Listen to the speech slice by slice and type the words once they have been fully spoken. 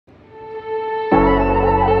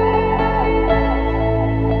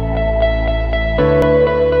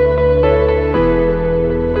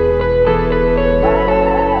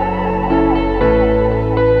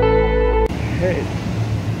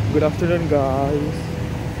Good afternoon, guys.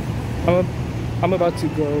 I'm about to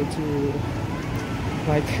go to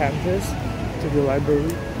my campus, to the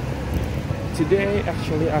library. Today,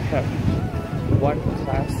 actually, I have one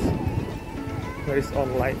class that is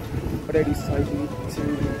online, but I decided to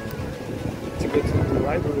go to the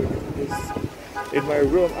library because in my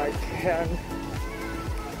room I can't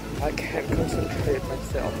concentrate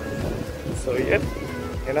myself. So yep,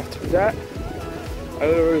 and after that, I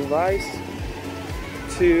will revise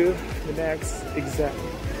to the next exam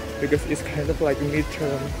because it's kind of like a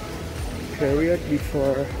midterm period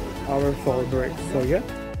before our fall break. So yeah.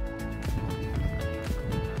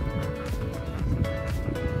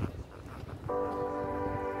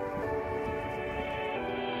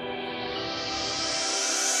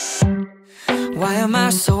 Why am I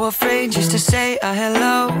so afraid just to say a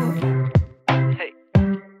hello? Hey.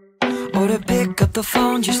 Or to pick up the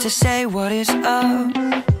phone just to say what is up?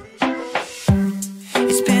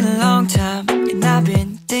 It's been a long time and I've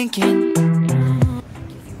been thinking.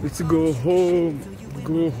 Let's go home,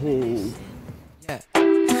 go home. Yeah.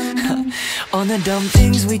 On the dumb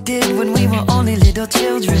things we did when we were only little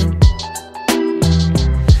children.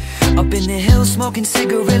 Up in the hills smoking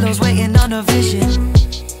cigarillos, waiting on a vision.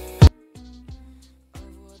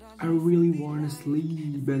 I really want to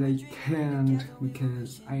sleep, but I can't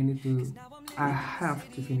because I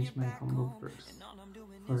have to finish my homework first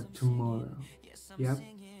for tomorrow. Yep.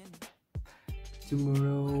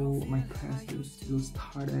 Tomorrow my classes will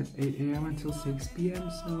start at 8 AM until 6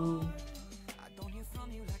 PM, so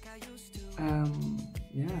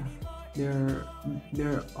yeah, they're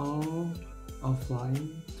all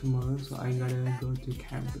offline tomorrow, so I gotta go to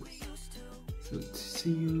campus. So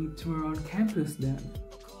see you tomorrow on campus then.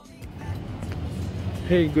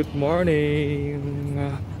 Hey, good morning.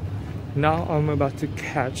 Now I'm about to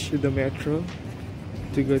catch the metro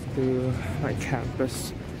to go to my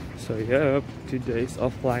campus. So yep, today's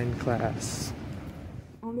offline class.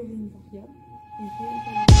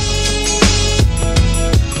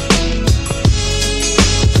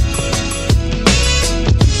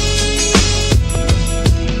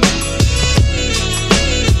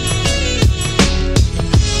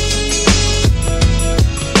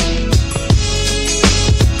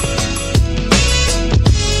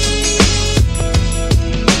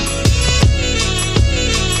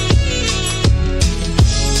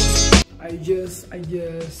 I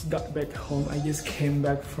just got back home. I just came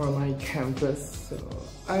back from my campus, so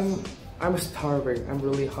I'm starving. I'm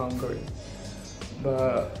really hungry,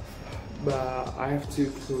 but I have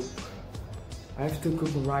to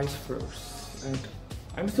cook rice first, and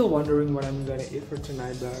I'm still wondering what I'm gonna eat for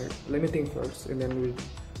tonight. But let me think first, and then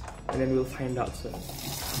we'll find out soon.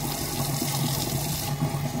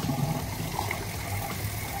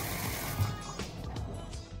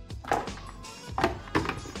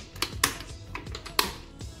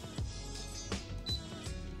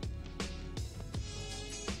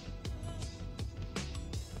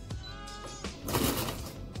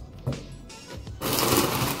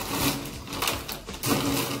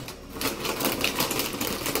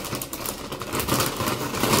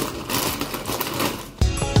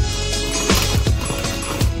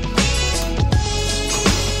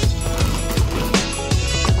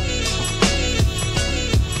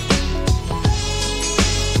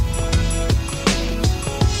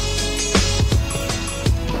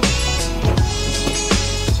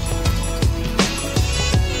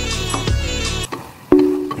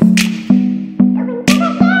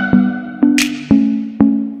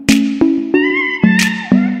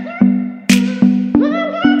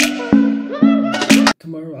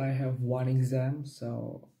 Exam,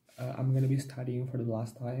 so I'm gonna be studying for the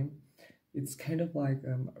last time. It's kind of like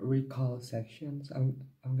recall sections.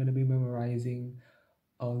 I'm gonna be memorizing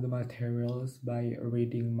all the materials by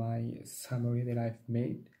reading my summary that I've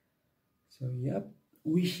made. So yep,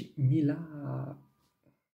 wish me luck.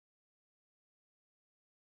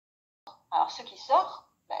 Alors ce qui sort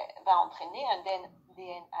va entraîner un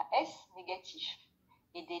DNAS négatif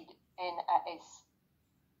et des NAS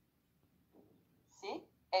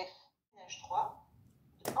CF. 3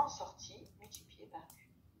 en sortie multiplié par Q.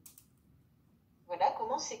 Voilà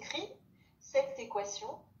comment s'écrit cette équation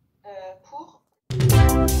pour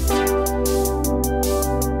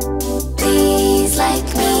Please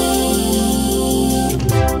like me.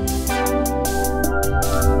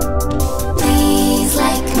 Please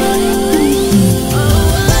like me.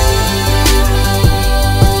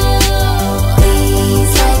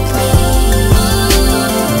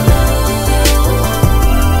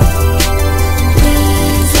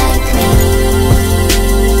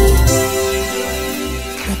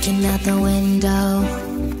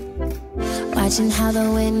 Watching how the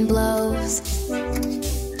wind blows. clothes,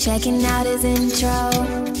 checking out his intro.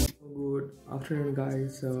 Good afternoon,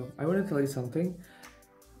 guys. So I want to tell you something.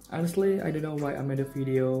 Honestly, I don't know why I made a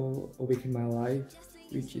video a week in my life,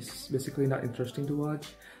 which is basically not interesting to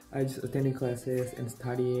watch. I just attending classes and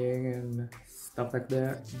studying and stuff like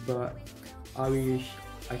that. But I wish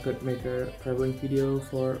I could make a traveling video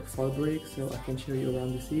for fall break, so I can show you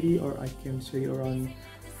around the city, or I can show you around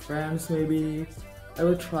France maybe. I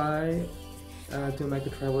will try to make a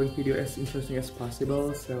traveling video as interesting as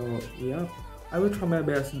possible. So yeah, I will try my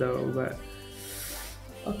best though. But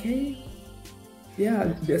okay,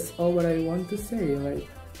 yeah, that's all what I want to say. Like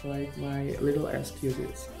my little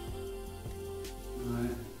excuses. Ouais.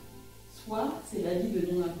 Soit c'est la vie de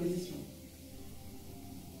non-imposition.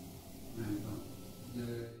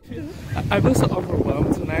 I was so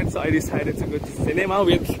overwhelmed tonight, so I decided to go to cinema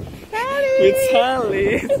with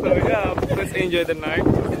Sally. So yeah, let's enjoy the night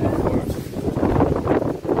before we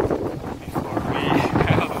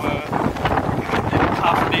have a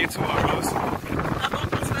half day tomorrow. So.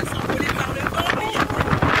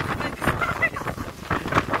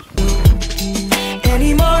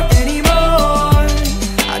 Anymore,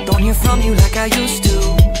 I don't hear from you like I used to.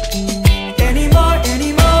 Anymore.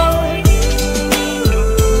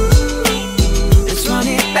 Let's run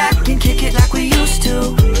it back and kick it like we used to.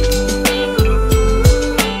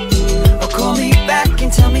 Or call me back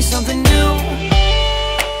and tell me something new.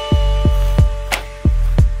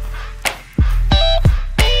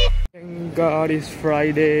 Thank God it's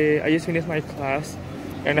Friday. I just finished my class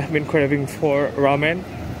and I've been craving for ramen.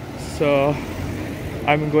 So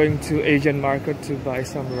I'm going to Asian market to buy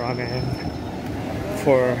some ramen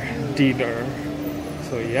for dinner.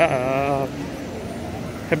 So yeah,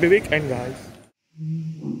 happy weekend, guys.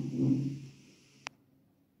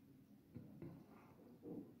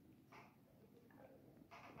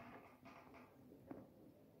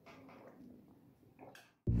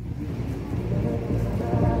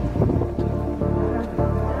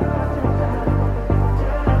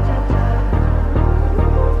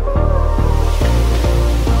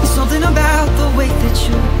 Something about the way that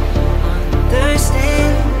you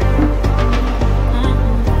understand.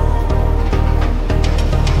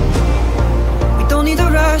 We don't need a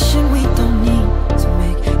rush and we don't need to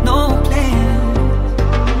make no plan.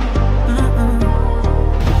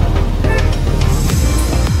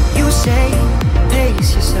 You say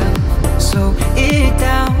pace yourself, slow it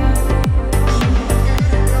down.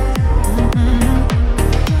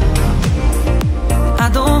 I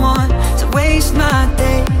don't want to waste my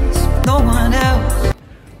days with no one else.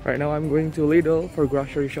 Right now I'm going to Lidl for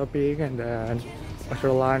grocery shopping, and then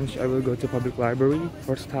after lunch I will go to public library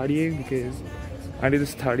for studying because I need to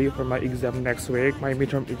study for my exam next week, my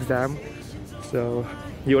midterm exam. So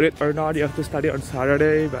you want it or not, you have to study on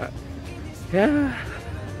Saturday, but yeah.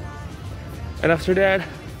 And after that,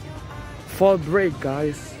 fall break,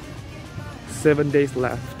 guys. 7 days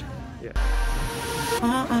left. Yeah.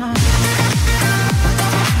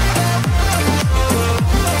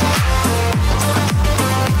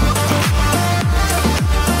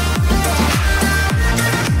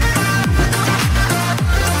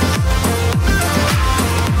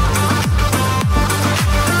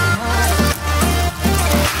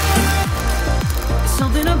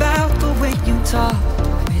 Something about the way you talk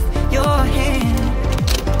with your hand.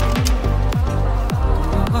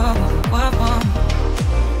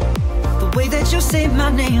 The way that you say my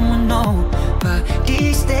name when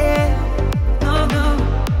nobody's there. No.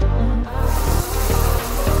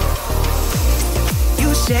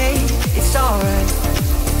 You say it's alright,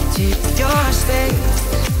 take your space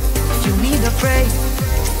if you need a break.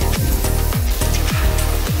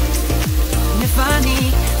 And if I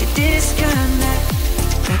need a disconnect,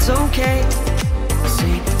 that's okay, this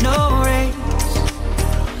ain't no race.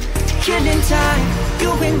 Killing time,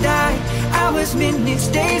 you and I, hours, minutes,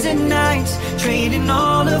 days and nights, trading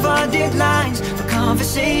all of our deadlines for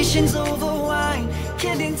conversations over wine.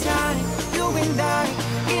 Killing time, you and I,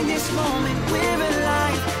 in this moment we're